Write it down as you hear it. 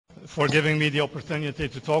for giving me the opportunity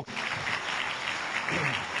to talk.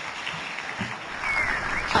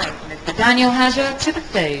 Hi, Mr. Daniel Haja to the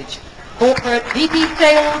stage. Corporate VP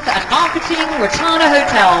Sales and Marketing, Ratana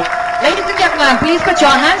Hotel. Ladies and gentlemen, please put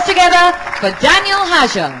your hands together for Daniel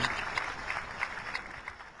Haja.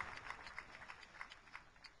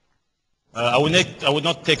 I would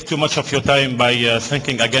not take too much of your time by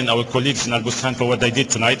thanking again our colleagues in Al Bustan for what they did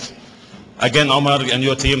tonight. Again, Omar and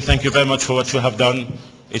your team, thank you very much for what you have done.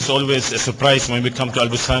 It's always a surprise when we come to Al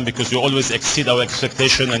Bustan because you always exceed our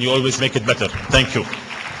expectation and you always make it better. Thank you.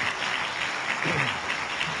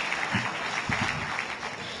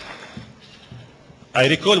 I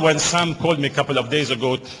recall when Sam called me a couple of days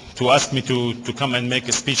ago to ask me to come and make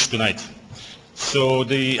a speech tonight. So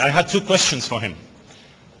I had two questions for him.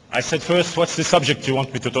 I said, first, what's the subject you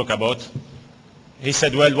want me to talk about? He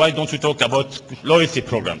said, well, why don't we talk about loyalty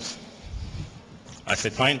programs? I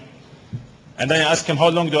said, fine. And then I asked him, how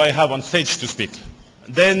long do I have on stage to speak?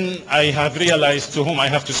 Then I have realized to whom I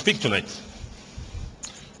have to speak tonight.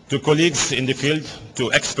 To colleagues in the field,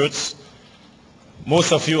 to experts.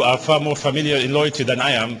 Most of you are far more familiar in loyalty than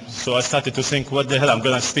I am, so I started to think, what the hell I'm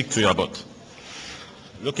going to speak to you about?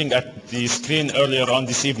 Looking at the screen earlier on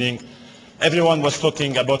this evening, everyone was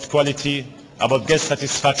talking about quality, about guest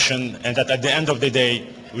satisfaction, and that at the end of the day,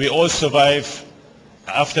 we all survive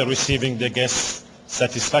after receiving the guest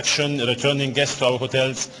satisfaction, returning guests to our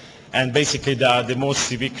hotels, and basically they are the most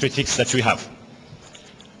severe critiques that we have.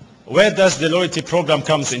 Where does the loyalty program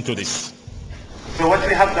comes into this? So what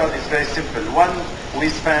we have done is very simple. One, we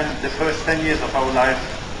spend the first 10 years of our life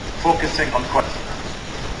focusing on quality.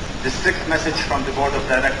 The strict message from the board of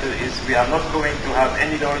directors is we are not going to have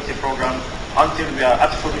any loyalty program until we are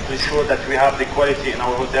absolutely sure that we have the quality in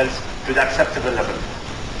our hotels to the acceptable level.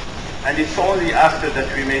 And it's only after that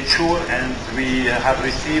we made sure and we have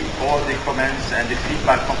received all the comments and the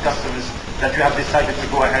feedback from customers that we have decided to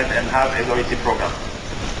go ahead and have a loyalty program.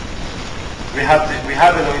 We have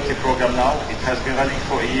a loyalty program now. It has been running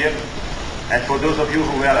for a year. And for those of you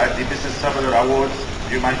who were at the Business Traveler Awards,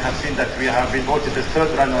 you might have seen that we have been voted the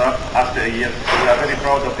third runner-up after a year. We are very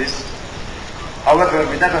proud of this. However,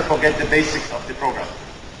 we never forget the basics of the program.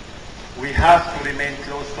 We have to remain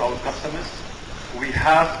close to our customers. We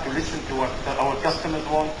have to listen to what our customers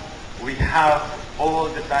want. We have all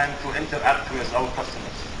the time to interact with our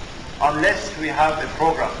customers. Unless we have a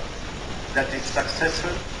program that is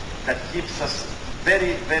successful, that keeps us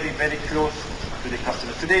very, very, very close to the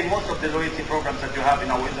customers. Today, most of the loyalty programs that you have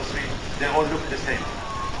in our industry, they all look the same.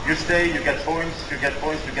 You stay, you get points, you get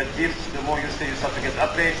gifts. The more you stay, you start to get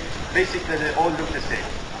upgrades. Basically, they all look the same.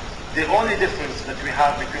 The only difference that we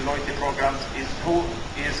have between loyalty programs is who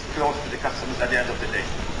is close to the customers at the end of the day.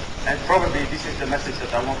 And probably this is the message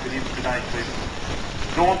that I want to leave tonight with.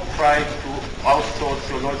 Don't try to outsource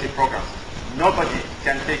your loyalty programs. Nobody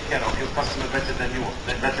can take care of your customer better than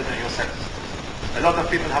yourself. A lot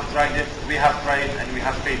of people have tried it, we have tried, and we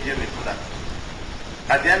have paid dearly for that.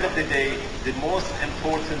 At the end of the day, the most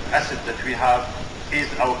important asset that we have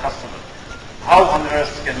is our customer. How on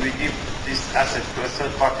earth can we give this asset to a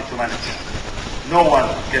third party to manage? No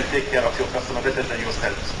one can take care of your customer better than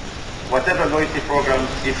yourselves. Whatever loyalty program,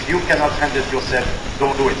 if you cannot handle it yourself,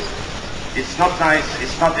 don't do it. It's not nice,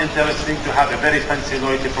 it's not interesting to have a very fancy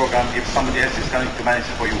loyalty program if somebody else is going to manage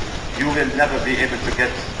it for you. You will never be able to get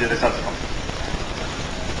the results from it.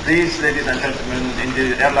 Please, ladies and gentlemen, in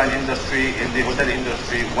the airline industry, in the hotel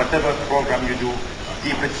industry, whatever program you do,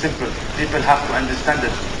 keep it simple. People have to understand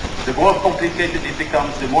it. The more complicated it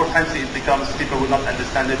becomes, the more fancy it becomes, people will not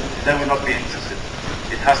understand it, they will not be interested.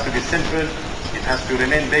 It has to be simple, it has to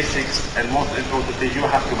remain basics, and most importantly, you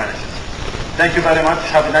have to manage it. Thank you very much.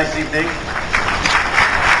 Have a nice evening.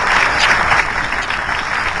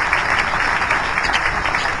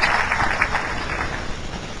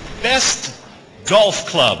 Best golf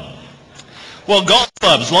club. Well, golf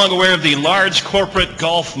clubs, long aware of the large corporate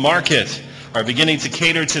golf market, are beginning to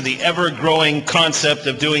cater to the ever-growing concept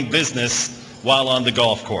of doing business while on the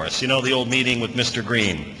golf course. You know, the old meeting with Mr.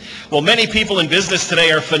 Green. Well, many people in business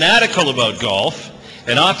today are fanatical about golf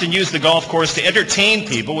and often use the golf course to entertain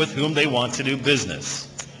people with whom they want to do business.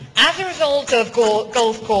 As a result of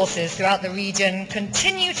golf courses throughout the region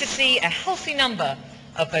continue to see a healthy number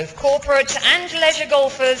of both corporate and leisure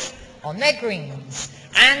golfers on their greens.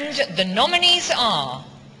 And the nominees are...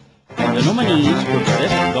 The nominees for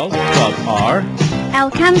Best Golf Club are Al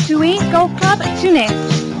Kantoui Golf Club, Tunis.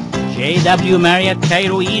 JW Marriott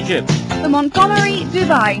Cairo, Egypt. The Montgomery,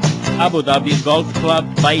 Dubai. Abu Dhabi Golf Club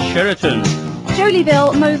by Sheraton.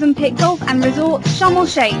 Jolieville Mozambique Golf and Resort, Sharm el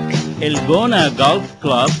Sheikh. El Gona Golf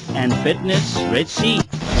Club and Fitness, Red Sea.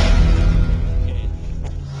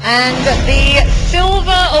 And the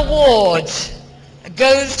silver award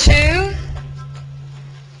goes to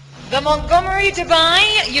the Montgomery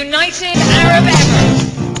Dubai United Arab Emirates.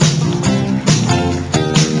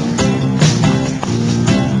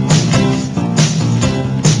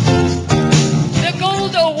 The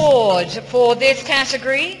gold award for this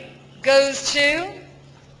category goes to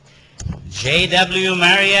JW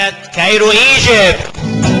Marriott, Cairo, Egypt.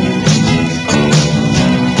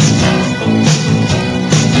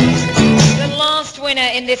 The last winner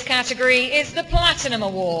in this category is the Platinum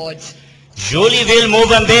Award. Jolieville,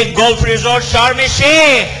 Mozambique Golf Resort, Sharm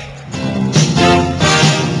el-Sheikh.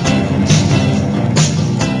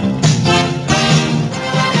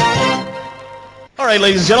 All right,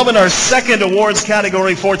 ladies and gentlemen, our second awards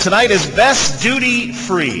category for tonight is Best Duty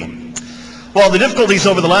Free. Well, the difficulties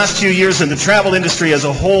over the last few years in the travel industry as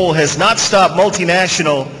a whole has not stopped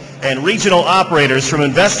multinational and regional operators from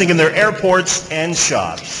investing in their airports and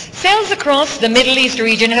shops. Sales across the Middle East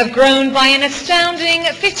region have grown by an astounding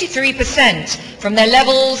 53% from their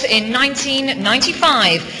levels in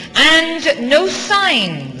 1995, and no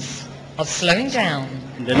signs of slowing down.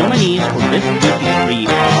 The nominees for Best Duty Free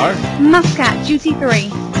are Muscat Duty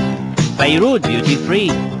Free, Beirut Duty Free,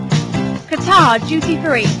 Qatar Duty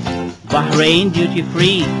Free, Bahrain Duty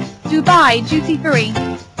Free, Dubai Duty Free,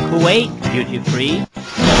 Kuwait Duty Free,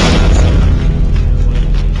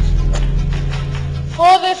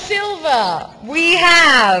 For the silver, we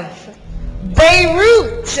have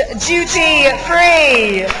Beirut Duty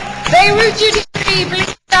Free. Beirut Duty Free,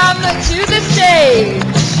 please come to the stage.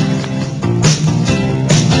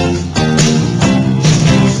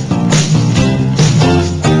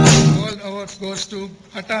 Gold awards goes to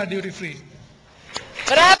Qatar Duty Free.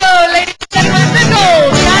 Bravo, ladies and gentlemen, the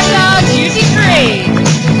gold, Qatar Duty Free.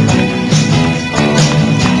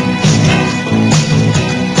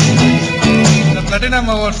 The Platinum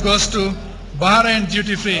awards goes to Bahrain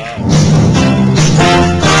Duty Free.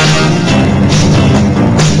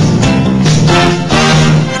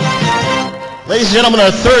 Ladies and gentlemen,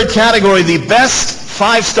 our third category, the Best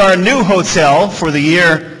Five-Star New Hotel for the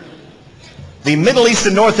year. The Middle East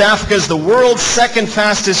and North Africa is the world's second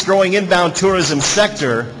fastest growing inbound tourism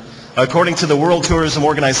sector, according to the World Tourism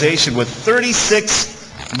Organization, with 36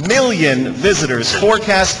 million visitors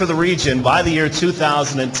forecast for the region by the year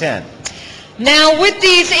 2010. Now, with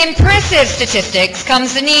these impressive statistics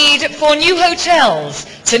comes the need for new hotels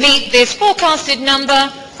to meet this forecasted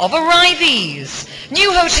number of arrivees.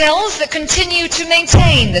 New hotels that continue to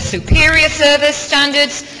maintain the superior service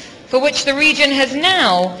standards for which the region has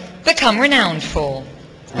now become renowned for.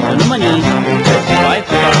 The nominees for Best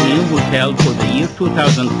Five-Star New Hotel for the year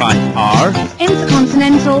 2005 are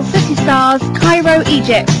Intercontinental City Stars Cairo,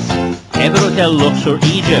 Egypt, Everhotel Luxor,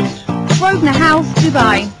 Egypt, Grosvenor House,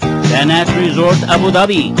 Dubai, Banat Resort, Abu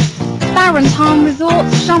Dhabi, Barons Palm Resort,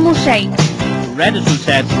 Sharm el-Sheikh, Radisson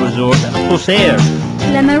Sat Resort, Qusair,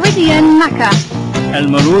 Le Méridien, Mecca, Al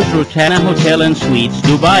Marouj Rotana Hotel and Suites,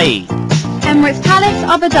 Dubai. Emirates Palace,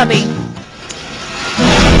 Abu Dhabi.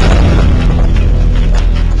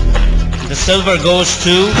 The silver goes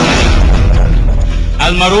to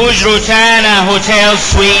Al Marouj Rotana Hotel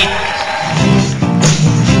Suite.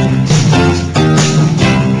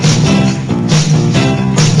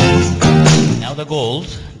 Now the gold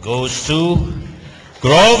goes to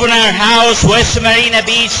Grosvenor House, West Marina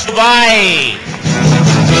Beach, Dubai.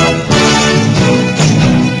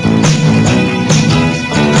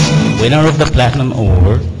 Winner of the Platinum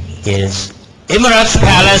Award is Emirates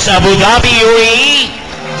Palace, Abu Dhabi, UAE.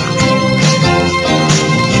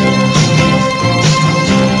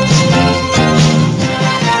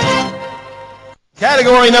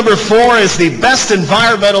 Category number 4 is the Best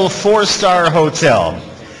Environmental 4-Star Hotel.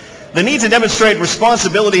 The need to demonstrate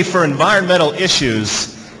responsibility for environmental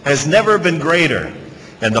issues has never been greater,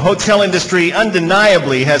 and the hotel industry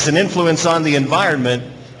undeniably has an influence on the environment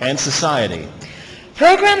and society.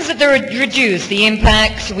 Programs that reduce the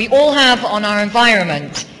impact we all have on our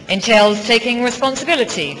environment entails taking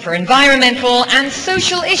responsibility for environmental and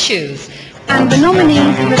social issues. And the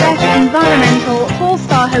nominees for the Best Environmental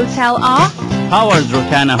 4-Star Hotel are Howard's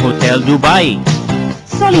Rotana Hotel, Dubai,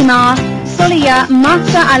 Solimar, Soliya,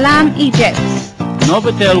 Marsa Alam, Egypt,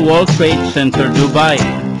 Novotel World Trade Center, Dubai,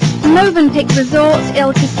 Movenpick Resort,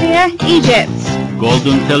 El Qasir, Egypt,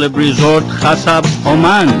 Golden Tulip Resort, Khasab,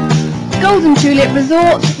 Oman, Golden Tulip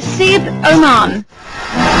Resort, Sib, Oman.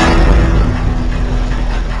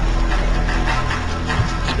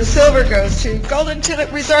 The silver goes to Golden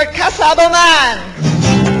Tulip Resort, Khasab, Oman.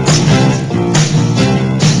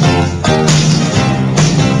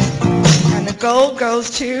 Gold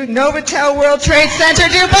goes to Novotel World Trade Center,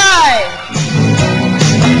 Dubai.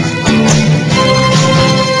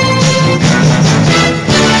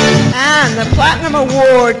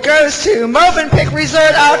 goes to Movenpick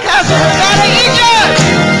Resort Al Qasr, Ghana, Egypt.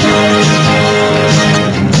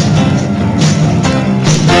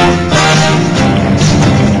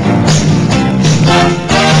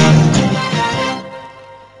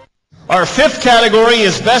 Our fifth category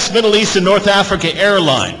is Best Middle East and North Africa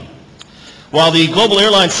Airline. While the global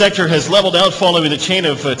airline sector has leveled out following the chain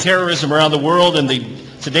of terrorism around the world and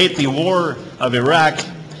to date the war of Iraq,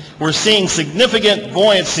 we're seeing significant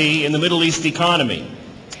buoyancy in the Middle East economy.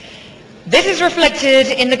 This is reflected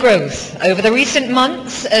in the growth over the recent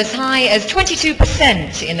months, as high as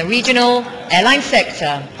 22% in the regional airline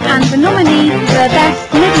sector. And the nominees for the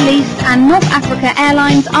Best Middle East and North Africa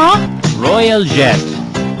Airlines are Royal Jet,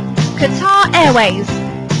 Qatar Airways,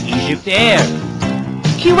 Egypt Air,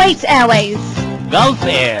 Kuwait Airways, Gulf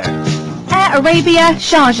Air, Air Arabia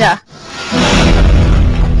Sharjah.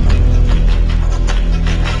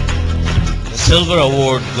 The Silver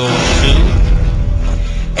Award goes to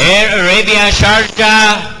Air Arabia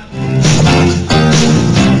Sharjah.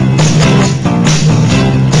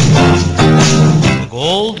 The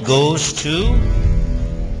gold goes to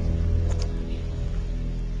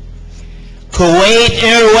Kuwait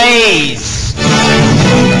Airways.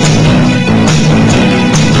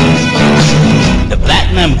 The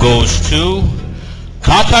platinum goes to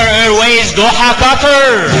Qatar Airways, Doha,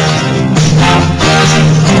 Qatar.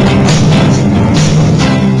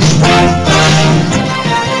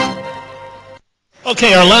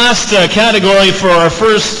 Okay, our last category for our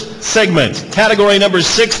first segment. Category number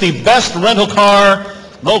 6, the Best Rental Car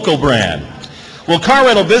Local Brand. Well, car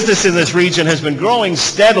rental business in this region has been growing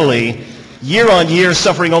steadily year on year,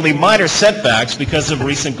 suffering only minor setbacks because of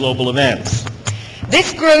recent global events.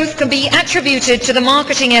 This growth can be attributed to the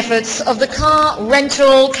marketing efforts of the car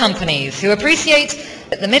rental companies, who appreciate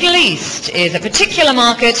that the Middle East is a particular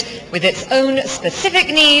market with its own specific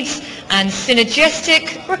needs and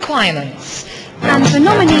synergistic requirements. And the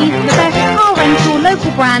nominees for the Best Car Rental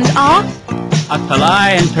Local Brand are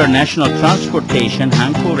Atalaya International Transportation,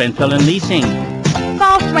 Hanko Rental and Leasing,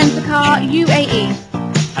 Fast Rent-A-Car UAE,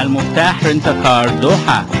 Al-Muftah Rent-A-Car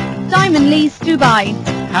Doha, Diamond Lease Dubai,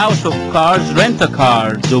 House of Cars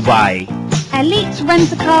Rent-A-Car Dubai, Elite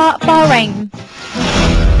Rent-A-Car Bahrain.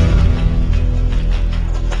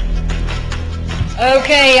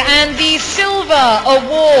 Okay, and the Silver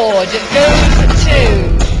Award goes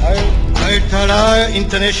to Atalaya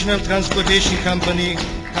International Transportation Company,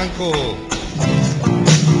 Hanko.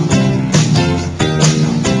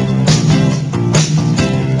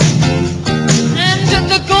 And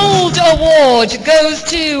the Gold Award goes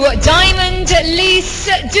to Diamond Lease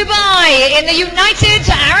Dubai in the United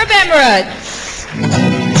Arab Emirates.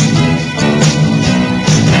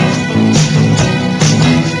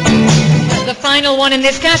 The final one in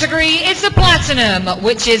this category is the Platinum,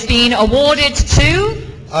 which is being awarded to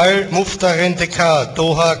Al-Muftah Rent-A-Car,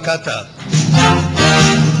 Doha, Qatar.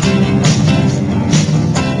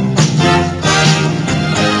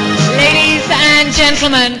 Ladies and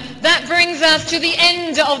gentlemen, that brings us to the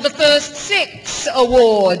end of the first 6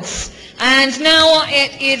 awards. And now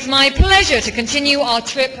it is my pleasure to continue our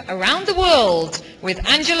trip around the world with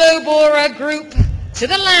Angelo Bora Group to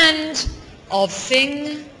the land of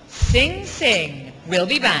Sing, Sing, Sing. We'll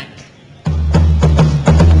be back.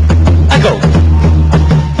 I go.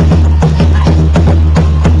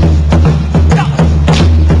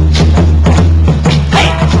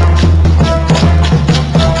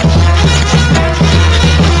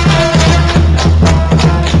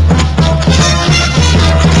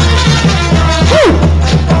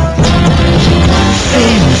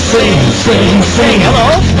 Sing, sing,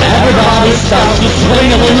 hello. Everybody starts to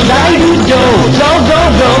swing a little do-do-do. Go, go,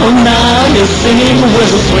 go, now you're singing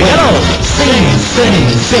with a swing. Hello. Sing, sing,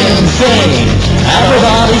 sing, sing.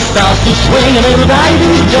 Everybody starts to swing a little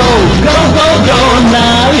do-do-do. Go, go, go,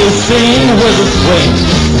 now you're singing with a swing.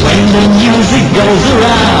 When the music goes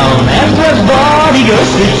around, everybody goes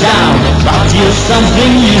sit down. But here's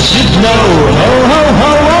something you should know. Ho, ho,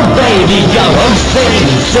 ho, oh baby, go. Oh, sing,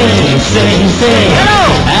 sing, sing, sing.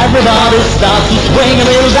 Hello. Everybody starts to swing a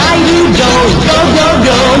little do-do-do. Go, go,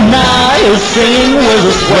 go, now you sing with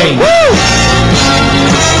a swing. Woo!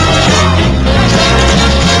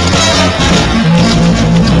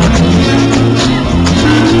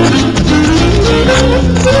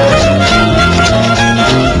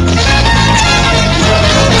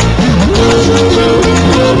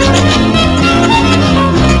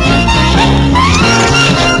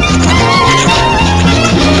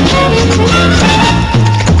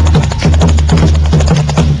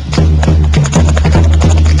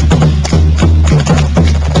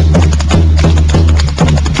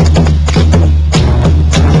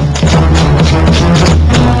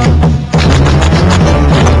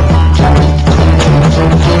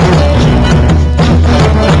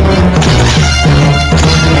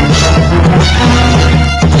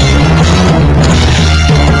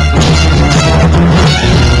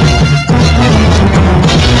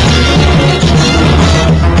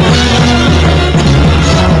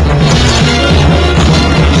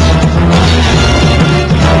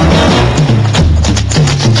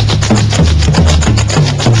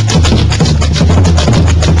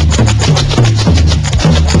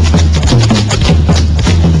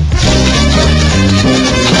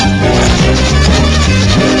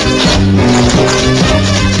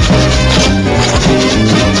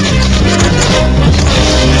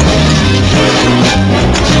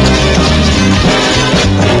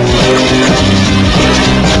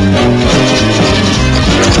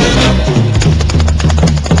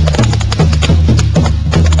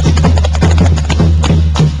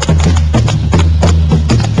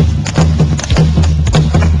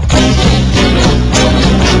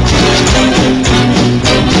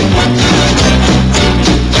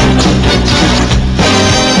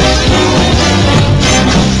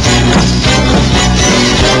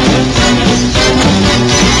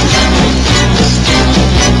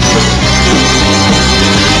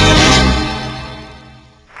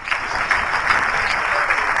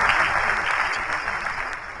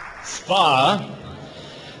 spa.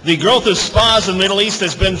 The growth of spas in the Middle East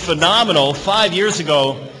has been phenomenal. 5 years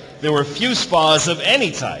ago, there were few spas of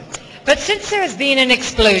any type. But since there has been an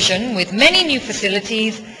explosion with many new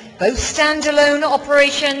facilities, both standalone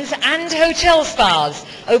operations and hotel spas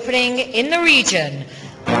opening in the region.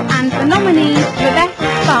 And the nominees for Best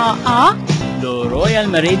Spa are the Royal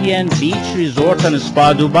Meridian Beach Resort and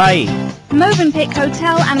Spa Dubai, Movenpick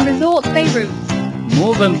Hotel and Resort Beirut,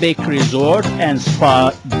 Movenpick Resort and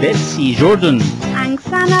Spa Betsy Jordan,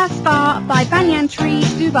 Angsana Spa by Banyan Tree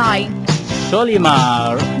Dubai,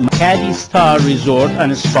 Solimar Makadi Star Resort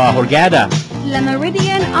and Spa Hurghada, Le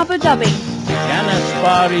Meridian Abu Dhabi, Jana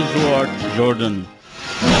Spa Resort Jordan.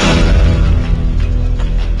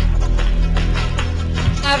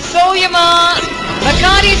 Have Solimar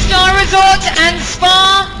Makadi Star Resort and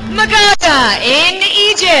Spa Magada in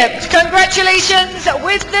Egypt. Congratulations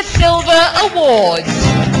with the Silver Awards.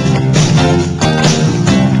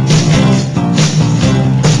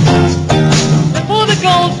 For the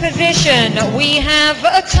gold position, we have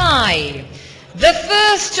a tie. The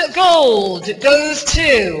first gold goes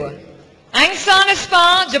to Angsana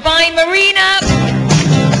Spa, Dubai Marina.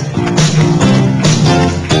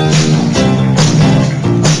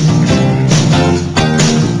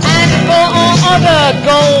 Other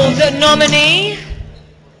gold nominee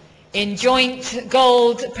in joint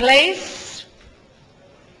gold place,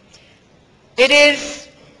 it is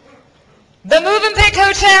the Movenpick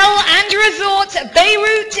Hotel and Resort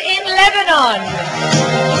Beirut in Lebanon.